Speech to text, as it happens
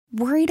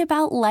Worried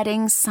about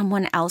letting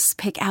someone else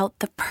pick out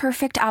the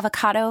perfect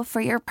avocado for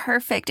your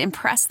perfect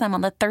impress them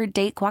on the third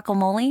date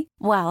guacamole?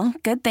 Well,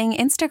 good thing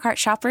Instacart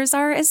shoppers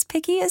are as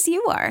picky as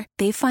you are.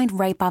 They find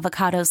ripe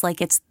avocados like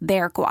it's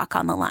their guac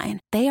on the line.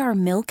 They are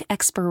milk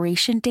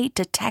expiration date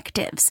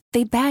detectives.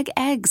 They bag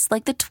eggs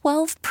like the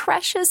 12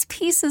 precious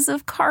pieces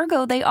of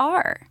cargo they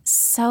are.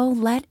 So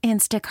let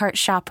Instacart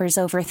shoppers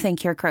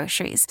overthink your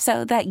groceries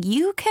so that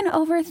you can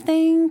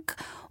overthink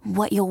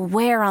what you'll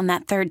wear on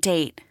that third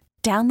date.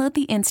 Download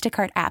the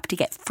Instacart app to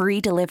get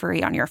free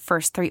delivery on your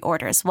first 3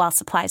 orders while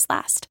supplies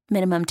last.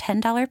 Minimum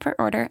 $10 per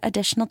order.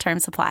 Additional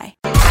terms apply.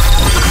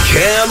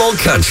 Camel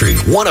Country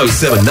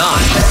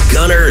 107.9.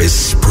 Gunner is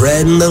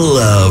spreading the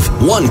love,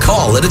 one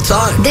call at a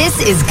time. This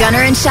is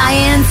Gunner and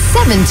Cheyenne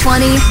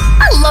 720.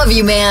 I love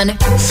you, man.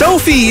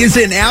 Sophie is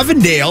in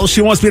Avondale.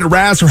 She wants me to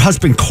razz her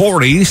husband,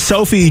 Corey.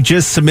 Sophie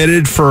just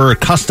submitted for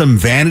custom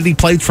vanity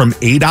plates from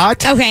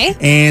ADOT. Okay.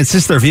 And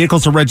since their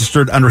vehicles are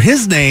registered under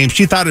his name,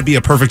 she thought it'd be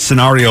a perfect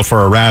scenario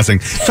for a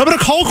razzing. So I'm going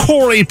to call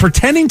Corey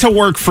pretending to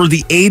work for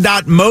the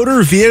ADOT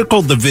Motor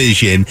Vehicle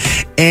Division.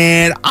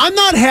 And I'm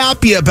not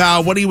happy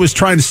about what he was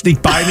trying to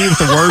sneak by me with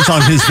the words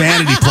on his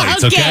vanity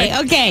plates, okay?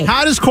 Okay.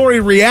 How does Corey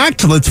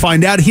react? Let's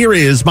find out. Here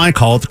is my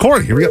call to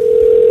Corey. Here we go.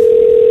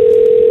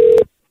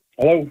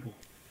 Hello.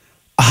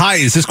 Hi,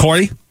 is this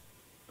Corey?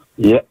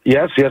 Yeah.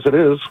 Yes, it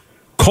is.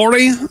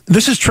 Corey,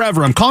 this is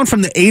Trevor. I'm calling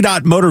from the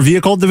ADOT Motor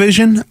Vehicle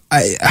Division.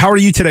 How are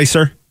you today,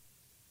 sir?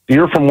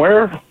 You're from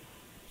where?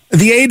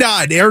 The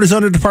ADOT,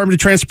 Arizona Department of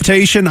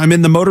Transportation. I'm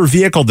in the Motor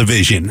Vehicle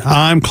Division.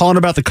 I'm calling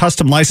about the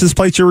custom license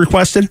plates you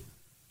requested.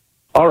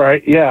 All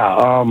right,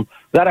 yeah.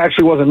 That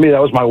actually wasn't me.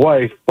 That was my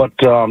wife, but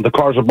the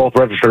cars are both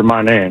registered in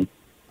my name.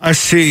 I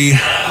see.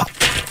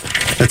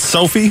 That's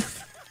Sophie?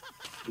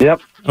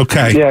 Yep.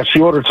 Okay. Yeah, she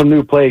ordered some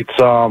new plates,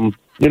 the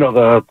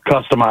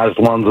customized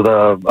ones of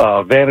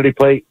the vanity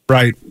plate.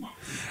 Right.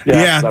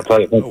 Yeah. That's how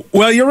I think.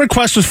 Well, your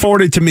request was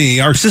forwarded to me.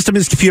 Our system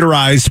is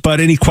computerized, but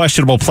any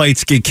questionable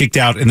plates get kicked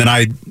out, and then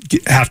I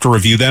have to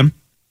review them.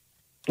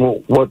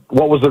 Well,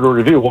 what was there to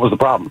review? What was the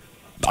problem?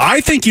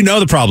 I think you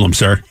know the problem,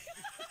 sir.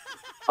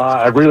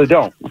 I really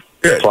don't.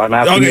 So I'm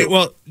asking you.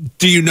 Well,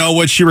 do you know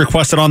what she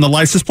requested on the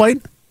license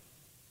plate?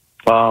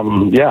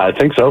 Yeah, I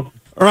think so.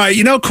 All right.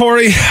 You know,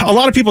 Corey, a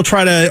lot of people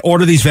try to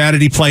order these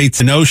vanity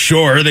plates and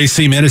sure, they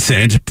seem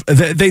innocent.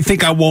 They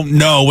think I won't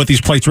know what these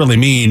plates really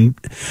mean.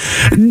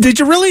 Did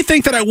you really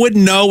think that I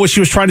wouldn't know what she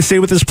was trying to say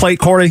with this plate,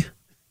 Corey?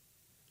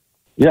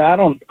 Yeah, I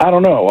don't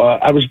know.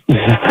 I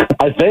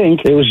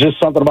think it was just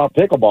something about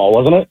pickleball,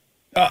 wasn't it?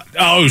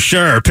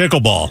 Sure.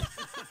 Pickleball.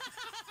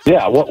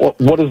 Yeah.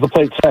 What does the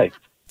plate say?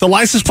 The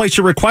license plate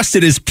you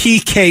requested is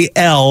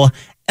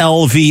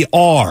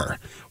PKL-LVR,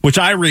 which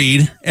I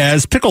read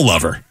as pickle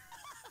lover.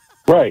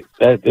 Right.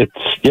 That's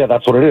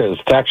what it is.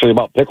 It's actually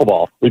about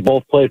pickleball. We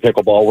both play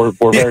pickleball. We're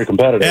very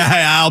competitive.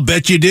 Yeah, I'll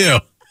bet you do.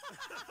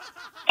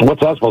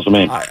 What's that supposed to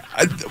mean?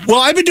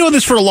 Well, I've been doing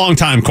this for a long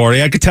time,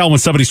 Corey. I could tell when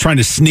somebody's trying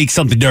to sneak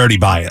something dirty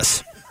by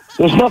us.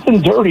 There's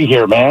nothing dirty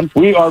here, man.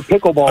 We are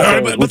pickleball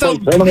players.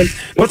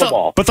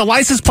 But the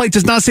license plate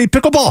does not say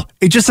pickleball.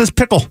 It just says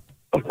pickle.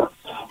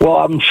 Well,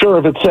 I'm sure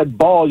if it said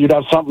ball, you'd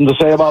have something to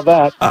say about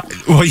that.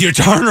 Well, you're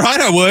darn right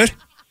I would.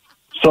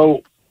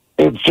 So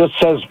it just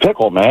says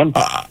pickle, man.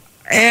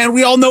 And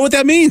we all know what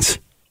that means.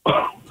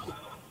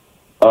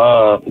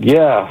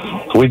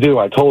 Yeah, we do.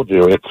 I told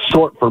you. It's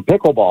short for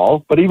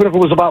pickleball. But even if it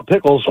was about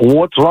pickles,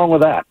 what's wrong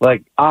with that?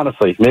 Like,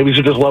 honestly, maybe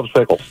she just loves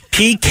pickles.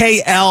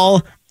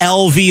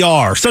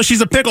 PKL-LVR. So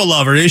she's a pickle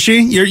lover, is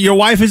she? Your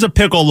wife is a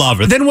pickle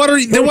lover. Then what are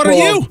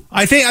you?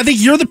 I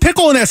think you're the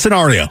pickle in that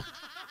scenario.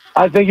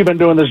 I think you've been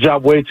doing this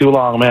job way too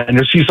long, man.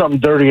 You see something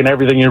dirty in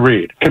everything you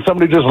read. Can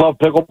somebody just love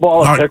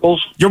pickleball and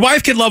pickles? Your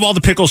wife can love all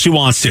the pickles she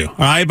wants to, all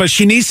right? But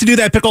she needs to do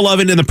that pickle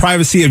loving in the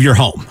privacy of your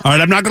home, all right?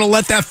 I'm not going to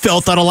let that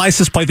filth on a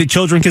license plate that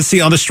children can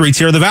see on the streets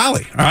here in the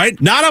valley, all right?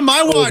 Not on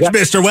my watch,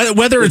 mister.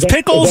 Whether it's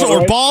pickles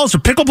or balls or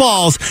pickle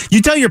balls,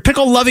 you tell your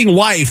pickle-loving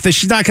wife that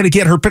she's not going to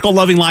get her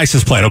pickle-loving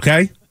license plate,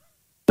 okay?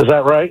 Is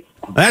that right?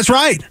 That's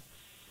right.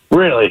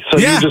 Really? So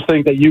you just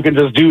think that you can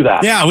just do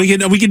that? Yeah, we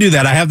can do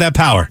that. I have that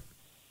power.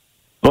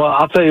 Well,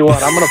 I'll tell you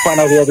what. I'm going to find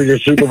out whoever your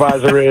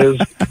supervisor is.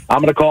 I'm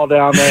going to call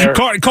down there.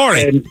 Corey,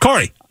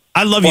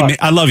 I love you.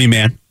 I love you,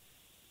 man.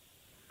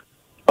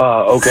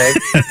 Okay.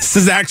 This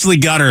is actually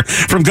Gunner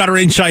from Gunner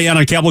in Cheyenne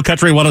on Camel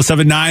Country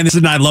 107.9. This is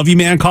an I love you,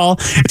 man call.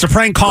 It's a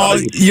prank call.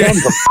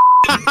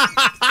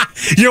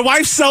 Your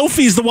wife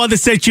Sophie's the one that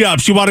set you up.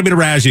 She wanted me to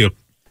razz you.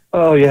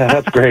 Oh, yeah,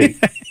 that's great.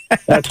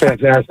 That's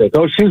fantastic.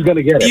 Oh, she's going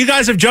to get it. You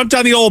guys have jumped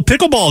on the old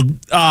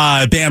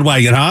pickleball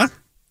bandwagon, huh?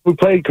 We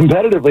play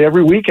competitively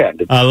every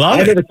weekend. I love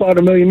it. I never thought in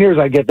a million years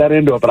I'd get that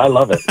into it, but I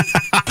love it.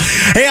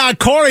 Hey,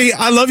 Corey,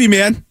 I love you,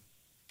 man.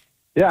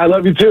 Yeah, I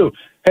love you too.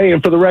 Hey,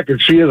 and for the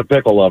record, she is a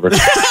pickle lover.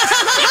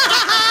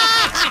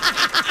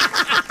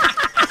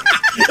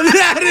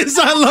 That is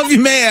I love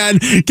you, man.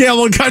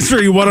 Camel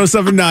Country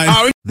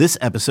 107.9. This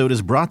episode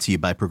is brought to you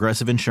by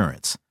Progressive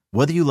Insurance.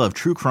 Whether you love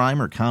true crime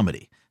or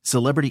comedy,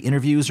 celebrity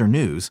interviews or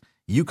news,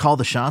 you call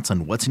the shots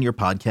on what's in your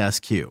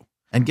podcast queue.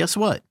 And guess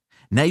what?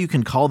 Now you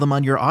can call them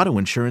on your auto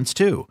insurance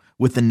too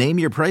with the Name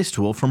Your Price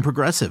tool from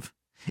Progressive.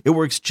 It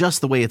works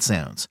just the way it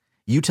sounds.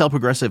 You tell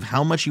Progressive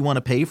how much you want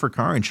to pay for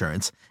car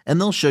insurance, and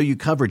they'll show you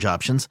coverage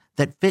options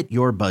that fit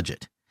your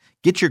budget.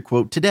 Get your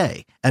quote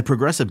today at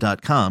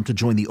Progressive.com to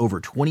join the over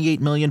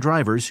 28 million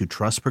drivers who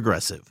trust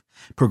Progressive.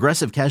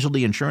 Progressive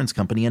Casualty Insurance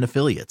Company and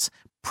Affiliates.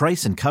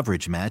 Price and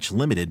coverage match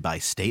limited by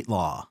state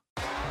law.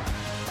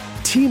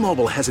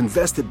 T-Mobile has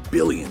invested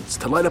billions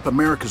to light up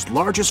America's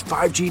largest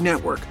 5G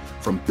network,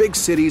 from big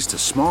cities to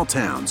small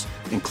towns,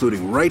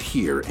 including right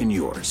here in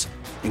yours.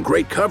 And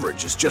great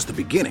coverage is just the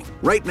beginning.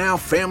 Right now,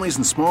 families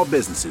and small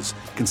businesses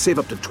can save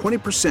up to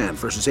 20%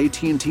 versus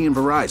AT&T and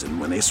Verizon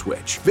when they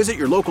switch. Visit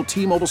your local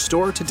T-Mobile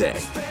store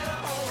today.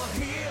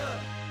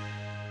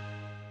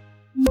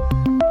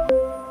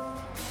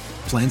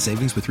 Plan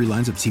savings with 3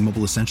 lines of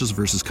T-Mobile Essentials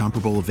versus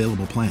comparable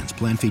available plans.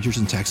 Plan features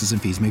and taxes and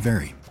fees may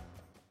vary.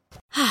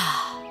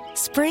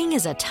 Spring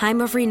is a time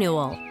of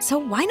renewal, so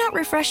why not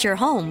refresh your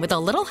home with a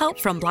little help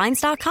from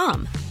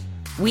Blinds.com?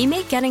 We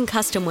make getting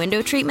custom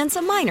window treatments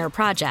a minor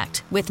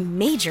project with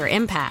major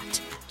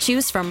impact.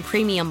 Choose from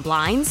premium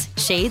blinds,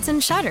 shades,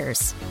 and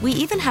shutters. We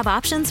even have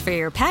options for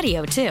your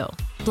patio, too.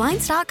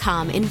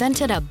 Blinds.com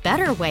invented a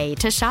better way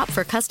to shop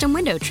for custom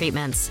window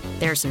treatments.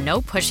 There's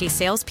no pushy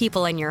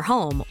salespeople in your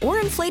home or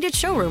inflated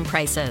showroom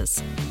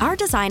prices. Our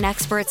design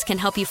experts can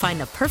help you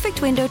find the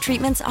perfect window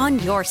treatments on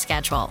your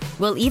schedule.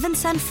 We'll even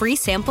send free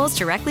samples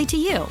directly to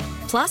you.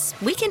 Plus,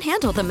 we can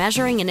handle the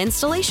measuring and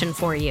installation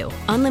for you.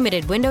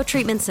 Unlimited window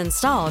treatments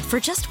installed for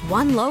just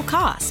one low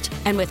cost.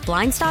 And with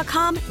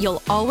Blinds.com,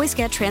 you'll always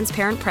get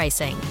transparent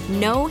pricing.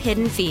 No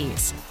hidden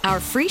fees. Our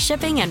free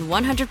shipping and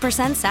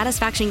 100%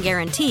 satisfaction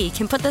guarantee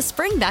can put the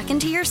spring back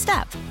into your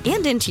step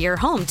and into your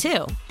home,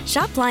 too.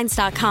 Shop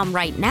Blinds.com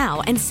right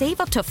now and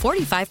save up to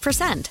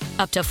 45%.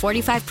 Up to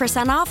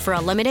 45% off for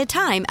a limited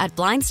time at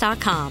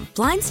Blinds.com.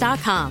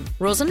 Blinds.com.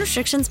 Rules and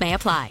restrictions may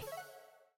apply.